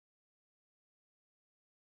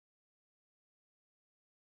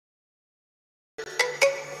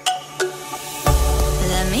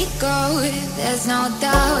me go, there's no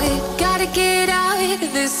doubt. Gotta get out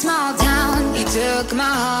of this small town. You took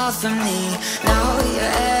my heart from me, now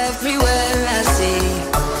you're everywhere I see.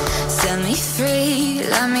 Set me free,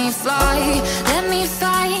 let me fly, let me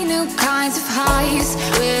find new kinds of highs.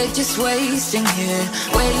 We're just wasting here,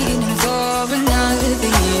 waiting for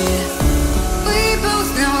another year. We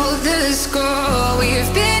both know the score,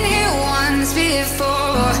 we've been here once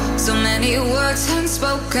before. So many words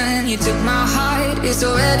unspoken, you took my heart, it's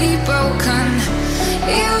already broken.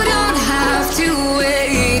 You don't have to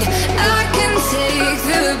wait, I can take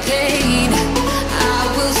the pain. I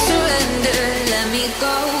will surrender, let me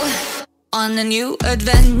go on a new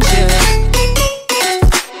adventure.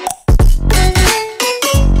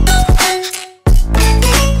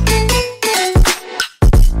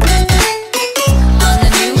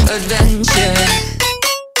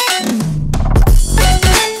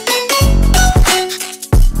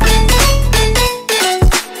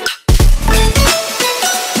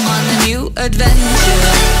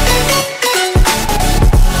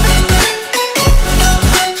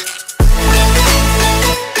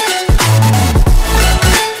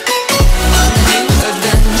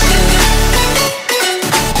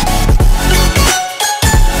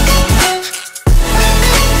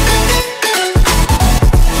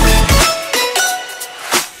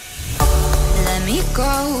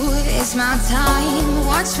 It's my time,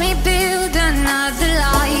 watch me build another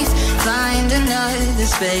life. Find another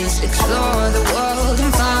space, explore the world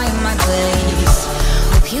and find my place.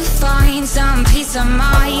 Hope you find some peace of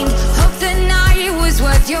mind, hope the night was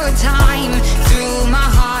worth your time. Threw my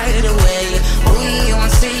heart away, we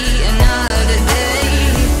won't see another day.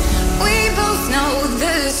 We both know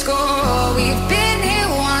the score, we've been here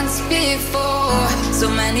once before. So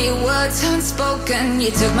many words unspoken,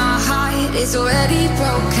 you took my heart, it's already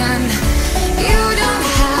broken. You don't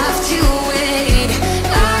have to wait,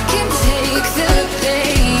 I can take the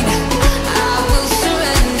pain. I will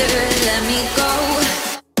surrender, let me go.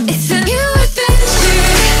 It's a new adventure.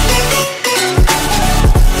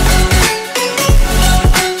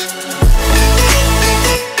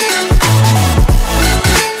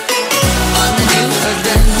 On a new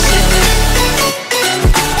adventure.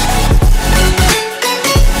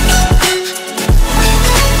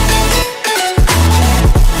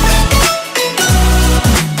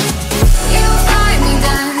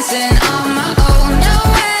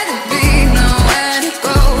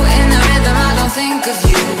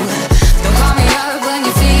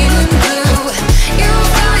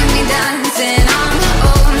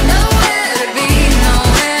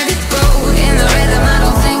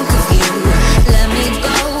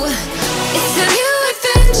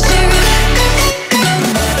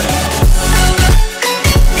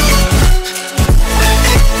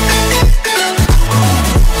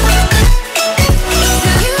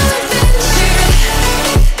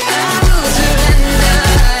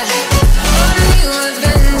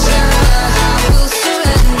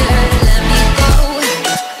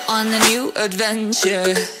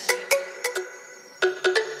 Adventure.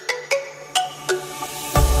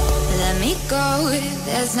 Let me go,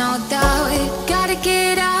 there's no doubt. Gotta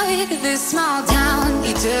get out of this small town.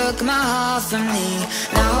 You took my heart from me,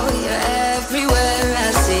 now you're everywhere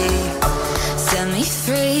I see. Set me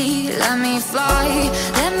free, let me fly,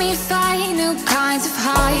 let me find new kinds of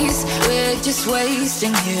highs. We're just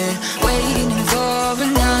wasting here, waiting for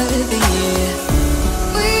another year.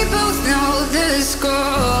 We both know the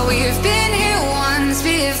score, we've been here once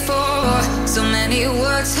before. So many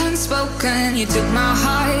words unspoken, you took my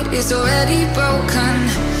heart, it's already broken.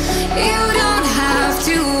 You don't have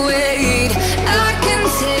to wait, I can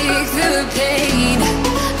take the pain.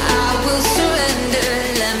 I will surrender,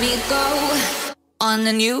 let me go on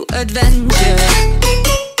a new adventure.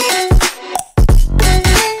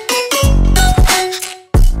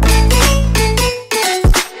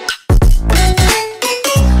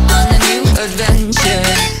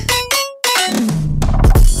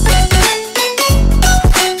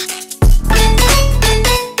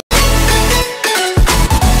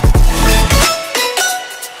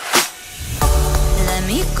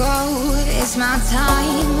 It's my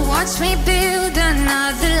time, watch me build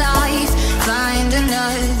another life. Find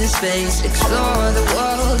another space, explore the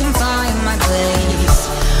world and find my place.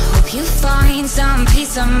 Hope you find some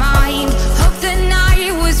peace of mind, hope the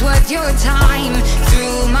night was worth your time.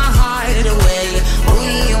 Threw my heart away,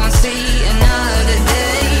 we won't see another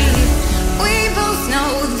day. We both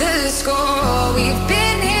know the score, we've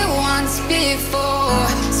been here once before.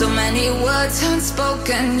 So many words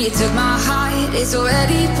unspoken, you took my heart, it's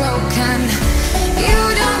already broken.